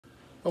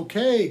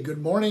Okay, good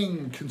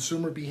morning,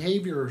 consumer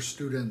behavior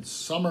students.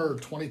 Summer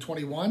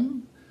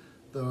 2021,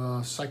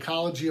 the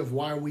psychology of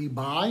why we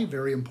buy,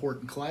 very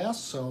important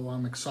class. So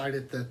I'm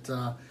excited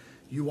that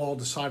you all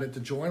decided to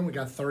join. We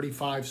got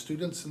 35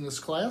 students in this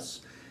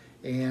class,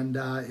 and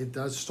it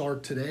does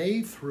start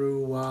today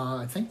through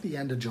I think the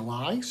end of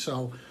July.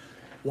 So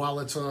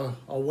while it's a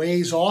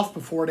ways off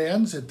before it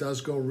ends, it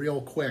does go real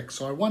quick.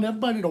 So I want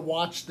everybody to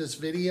watch this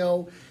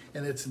video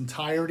in its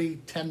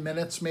entirety, 10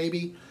 minutes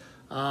maybe.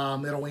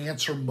 It'll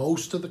answer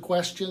most of the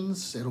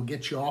questions. It'll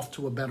get you off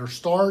to a better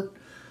start.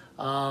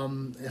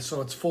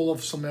 So it's full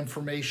of some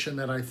information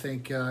that I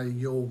think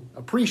you'll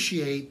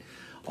appreciate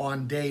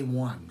on day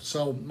one.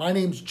 So my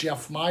name's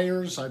Jeff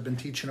Myers. I've been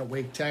teaching at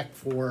Wake Tech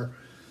for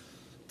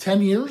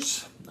 10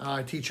 years.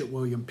 I teach at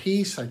William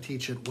Peace. I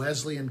teach at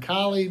Wesleyan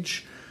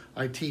College.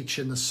 I teach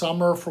in the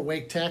summer for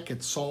Wake Tech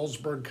at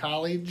Salzburg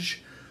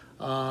College,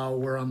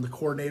 where I'm the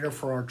coordinator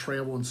for our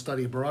travel and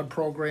study abroad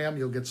program.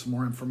 You'll get some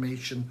more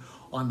information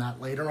on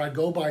that later. I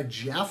go by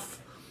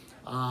Jeff.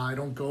 I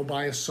don't go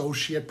by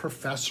Associate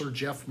Professor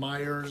Jeff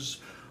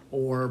Myers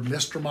or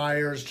Mr.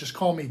 Myers. Just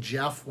call me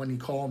Jeff when you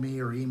call me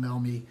or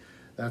email me.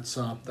 That's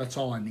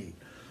all I need.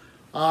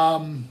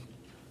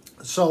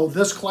 So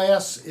this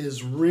class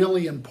is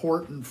really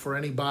important for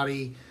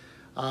anybody,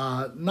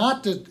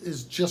 not that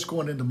is just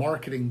going into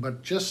marketing,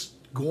 but just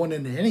going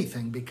into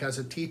anything, because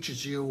it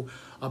teaches you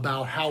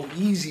about how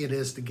easy it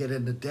is to get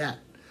into debt.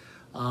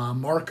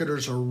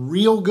 Marketers are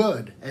real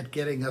good at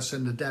getting us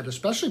into debt,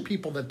 especially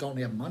people that don't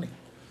have money.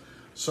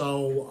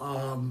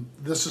 So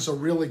this is a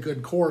really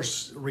good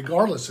course,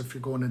 regardless if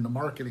you're going into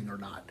marketing or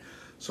not.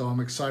 So I'm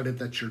excited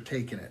that you're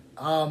taking it.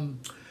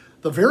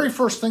 The very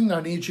first thing that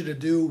I need you to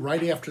do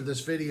right after this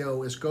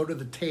video is go to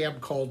the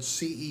tab called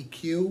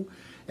CEQ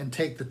and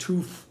take the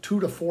 2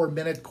 to 4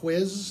 minute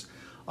quiz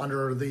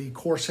under the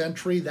course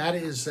entry. That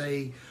is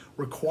a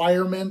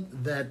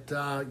requirement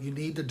that you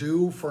need to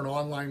do for an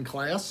online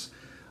class.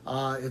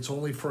 It's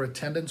only for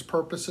attendance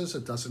purposes.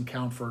 It doesn't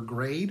count for a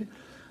grade.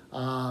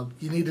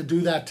 You need to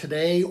do that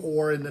today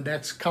or in the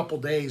next couple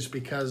days,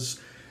 because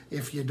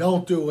if you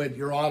don't do it,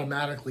 you're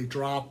automatically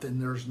dropped and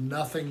there's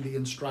nothing the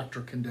instructor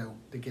can do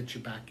to get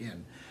you back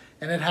in.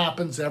 And it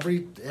happens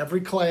every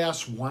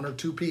class. 1 or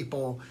 2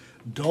 people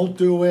don't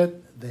do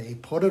it. They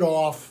put it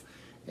off,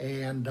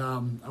 and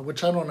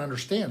which I don't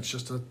understand. It's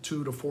just a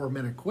 2 to 4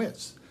 minute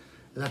quiz.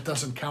 That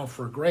doesn't count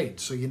for a grade,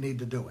 so you need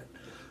to do it.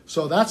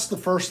 So that's the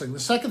first thing. The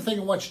second thing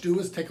I want you to do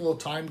is take a little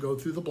time, go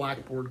through the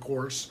Blackboard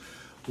course,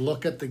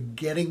 look at the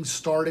Getting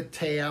Started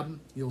tab.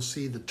 You'll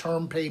see the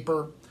term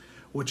paper,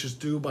 which is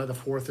due by the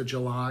 4th of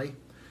July.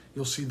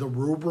 You'll see the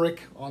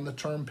rubric on the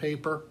term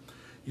paper.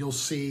 You'll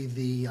see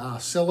the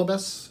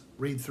syllabus,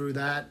 read through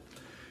that.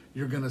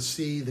 You're gonna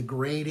see the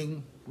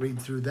grading, read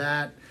through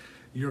that.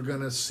 You're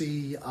gonna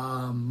see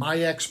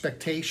my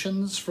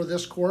expectations for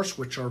this course,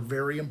 which are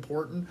very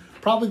important.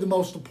 Probably the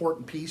most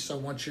important piece I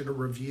want you to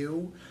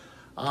review.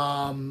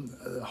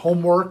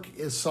 Homework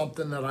is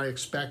something that I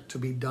expect to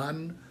be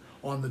done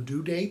on the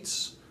due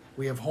dates.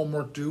 We have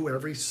homework due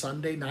every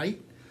Sunday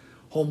night.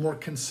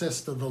 Homework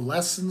consists of the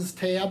lessons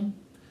tab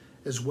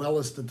as well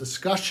as the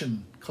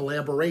discussion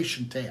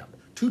collaboration tab.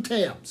 2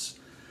 tabs.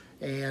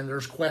 And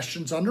there's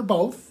questions under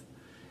both.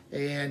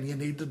 And you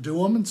need to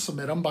do them and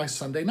submit them by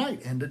Sunday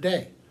night, end of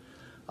day.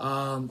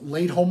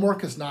 Late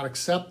homework is not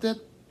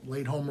accepted.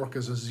 Late homework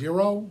is a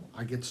 0.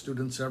 I get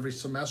students every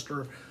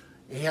semester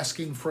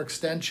asking for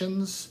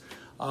extensions,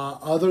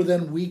 other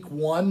than week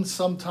 1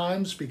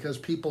 sometimes, because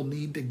people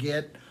need to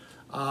get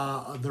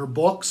their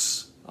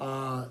books.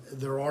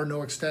 There are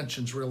no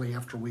extensions really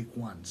after week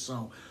 1.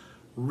 So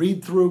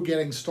read through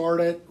Getting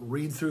Started,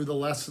 read through the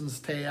Lessons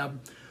tab,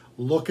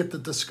 look at the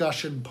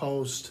discussion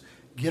post,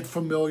 get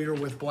familiar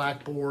with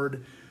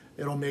Blackboard.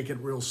 It'll make it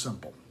real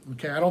simple.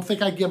 Okay, I don't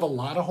think I give a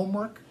lot of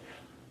homework.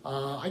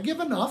 I give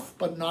enough,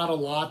 but not a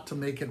lot to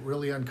make it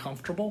really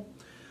uncomfortable.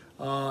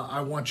 I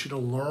want you to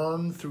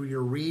learn through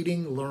your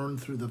reading, learn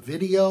through the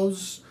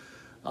videos,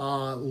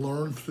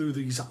 learn through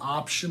these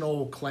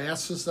optional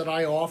classes that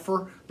I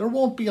offer. There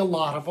won't be a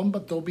lot of them,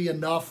 but there'll be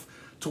enough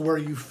to where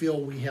you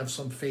feel we have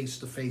some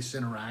face-to-face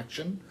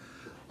interaction.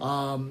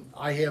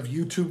 I have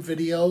YouTube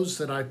videos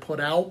that I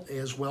put out,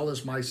 as well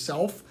as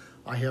myself.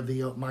 I have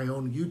my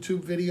own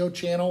YouTube video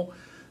channel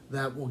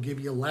that will give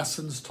you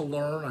lessons to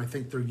learn. I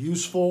think they're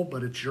useful,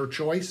 but it's your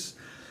choice.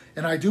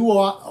 And I do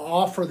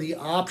offer the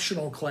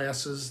optional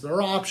classes.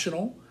 They're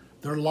optional.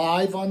 They're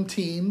live on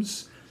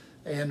Teams,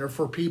 and they're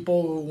for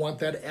people who want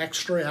that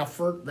extra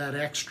effort, that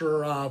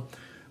extra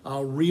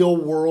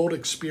real-world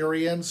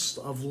experience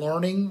of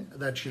learning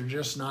that you're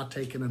just not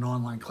taking an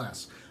online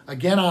class.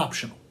 Again,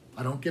 optional.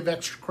 I don't give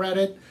extra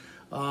credit,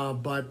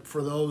 but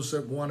for those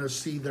that want to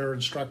see their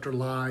instructor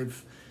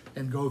live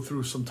and go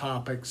through some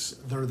topics,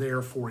 they're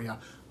there for you.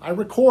 I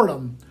record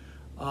them.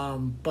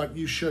 But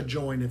you should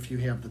join if you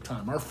have the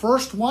time. Our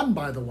first one,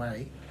 by the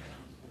way,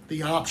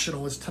 the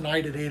optional, is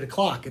tonight at 8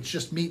 o'clock. It's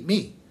just Meet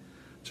Me.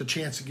 It's a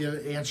chance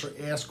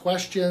to ask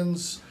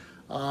questions,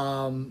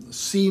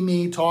 see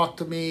me, talk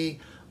to me,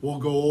 We'll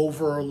go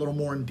over a little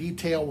more in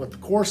detail what the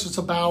course is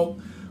about,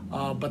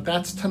 but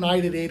that's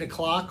tonight at 8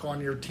 o'clock on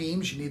your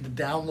Teams. You need to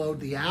download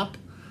the app,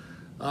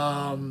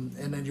 and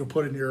then you'll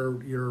put in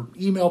your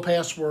email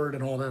password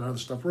and all that other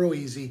stuff, real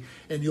easy,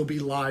 and you'll be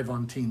live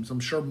on Teams.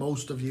 I'm sure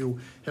most of you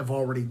have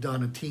already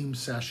done a Teams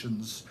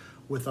sessions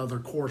with other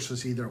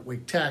courses, either at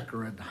Wake Tech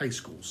or at high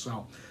school.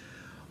 So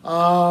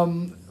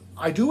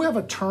I do have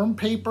a term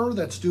paper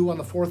that's due on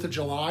the 4th of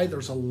July.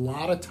 There's a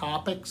lot of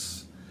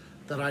topics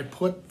that I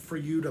put for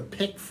you to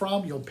pick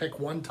from. You'll pick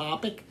one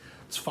topic.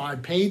 It's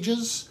 5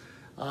 pages.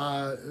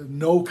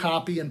 No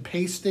copy and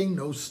pasting,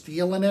 no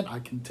stealing it, I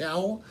can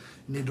tell.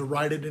 You need to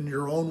write it in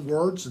your own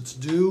words. It's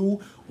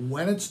due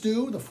when it's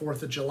due, the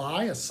 4th of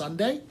July, a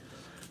Sunday.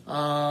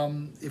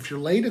 If you're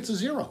late, it's a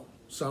 0.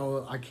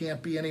 So I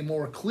can't be any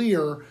more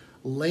clear.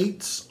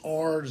 Lates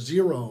are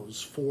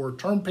 0s for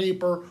term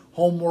paper,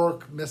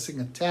 homework, missing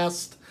a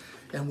test,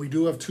 and we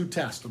do have 2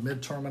 tests, a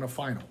midterm and a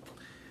final.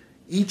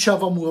 Each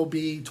of them will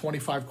be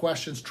 25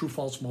 questions, true,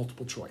 false,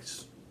 multiple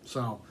choice.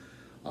 So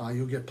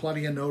you'll get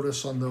plenty of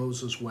notice on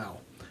those as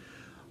well.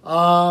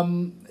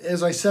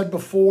 As I said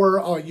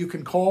before, you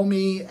can call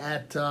me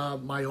at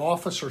my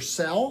office or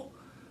cell.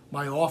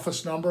 My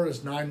office number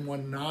is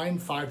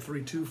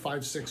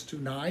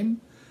 919-532-5629.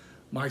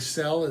 My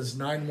cell is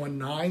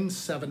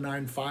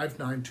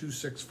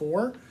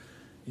 919-795-9264.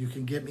 You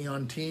can get me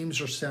on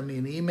Teams or send me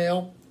an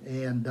email,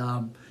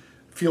 and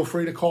feel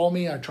free to call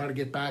me. I try to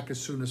get back as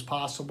soon as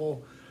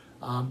possible.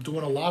 I'm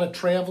doing a lot of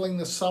traveling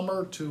this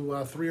summer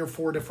to 3 or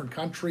 4 different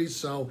countries,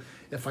 so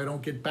if I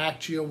don't get back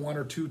to you 1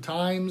 or 2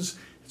 times,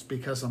 it's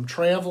because I'm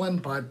traveling,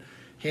 but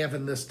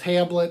having this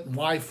tablet and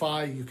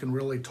Wi-Fi, you can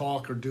really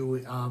talk or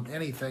do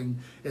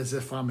anything as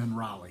if I'm in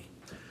Raleigh.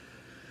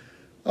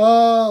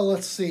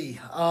 Let's see.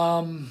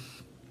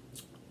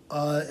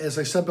 As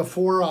I said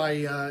before,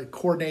 I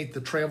coordinate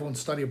the Travel and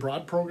Study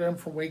Abroad program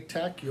for Wake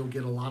Tech. You'll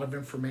get a lot of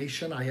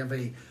information. I have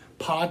a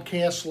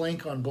podcast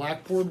link on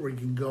Blackboard where you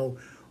can go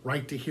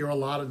right to hear a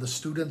lot of the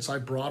students I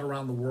brought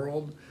around the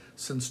world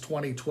since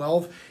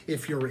 2012.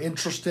 If you're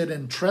interested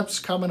in trips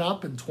coming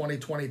up in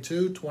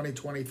 2022,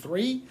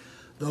 2023,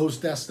 those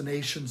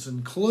destinations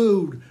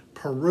include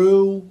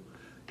Peru,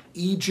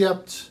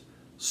 Egypt,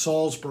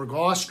 Salzburg,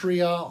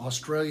 Austria,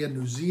 Australia,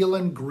 New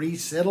Zealand,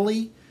 Greece,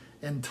 Italy,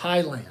 and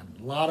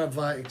Thailand. A lot of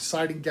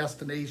exciting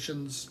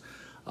destinations.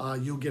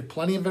 You'll get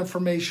plenty of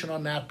information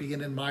on that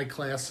being in my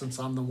class, since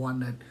I'm the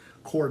one that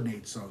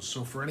coordinates those.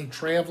 So for any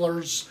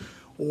travelers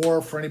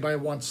or for anybody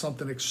who wants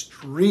something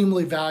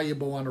extremely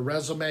valuable on a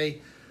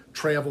resume,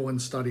 Travel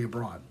and Study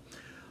Abroad.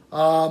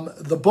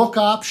 The book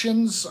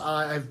options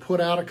I've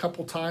put out a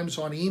couple times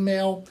on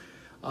email.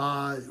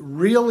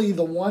 Really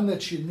the one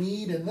that you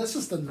need, and this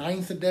is the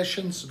 9th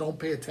edition, so don't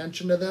pay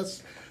attention to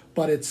this,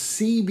 but it's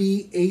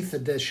CB 8th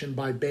edition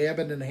by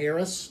Babin and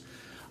Harris.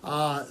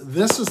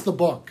 This is the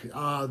book.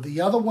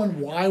 The other one,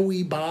 Why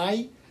We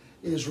Buy,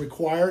 is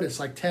required. It's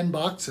like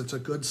 $10. It's a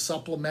good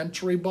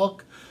supplementary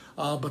book.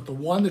 But the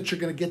one that you're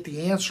going to get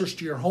the answers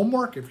to your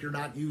homework, if you're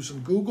not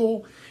using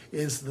Google,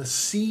 is the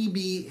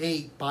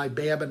CB8 by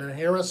Babin and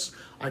Harris.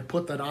 I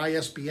put that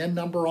ISBN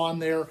number on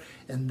there,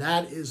 and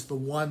that is the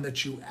one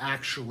that you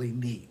actually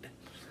need.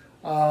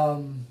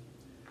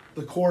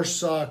 The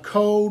course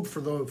code for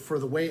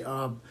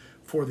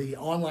the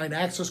online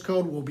access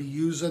code we'll be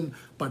using,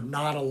 but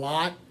not a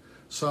lot.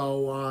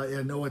 So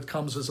I know it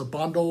comes as a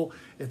bundle.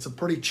 It's a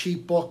pretty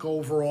cheap book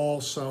overall,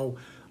 so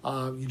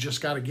you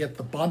just got to get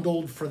the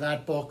bundled for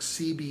that book,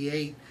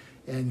 CB8,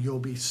 and you'll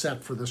be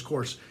set for this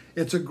course.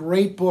 It's a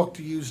great book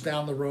to use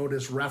down the road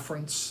as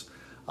reference.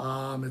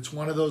 It's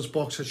one of those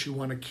books that you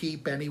want to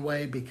keep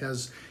anyway,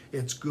 because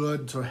it's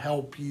good to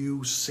help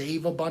you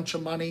save a bunch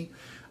of money,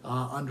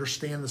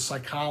 understand the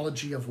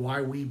psychology of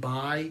why we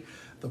buy,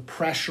 the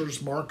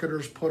pressures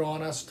marketers put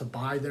on us to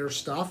buy their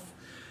stuff.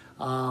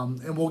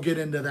 And we'll get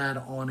into that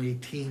on a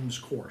Teams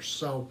course.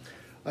 So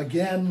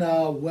again,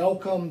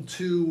 welcome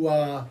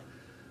to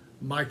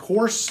my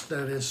course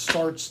that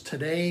starts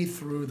today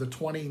through the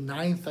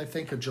 29th, I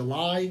think, of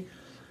July.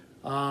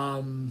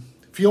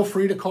 Feel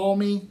free to call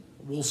me.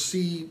 We'll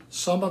see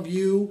some of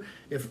you,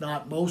 if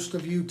not most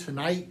of you,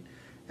 tonight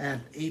at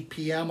 8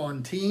 p.m.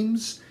 on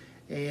Teams.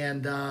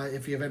 And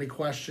if you have any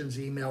questions,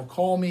 email,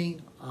 call me.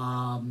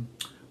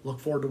 Look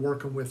forward to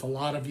working with a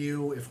lot of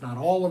you, if not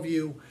all of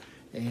you.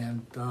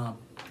 And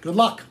good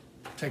luck.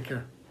 Take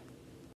care.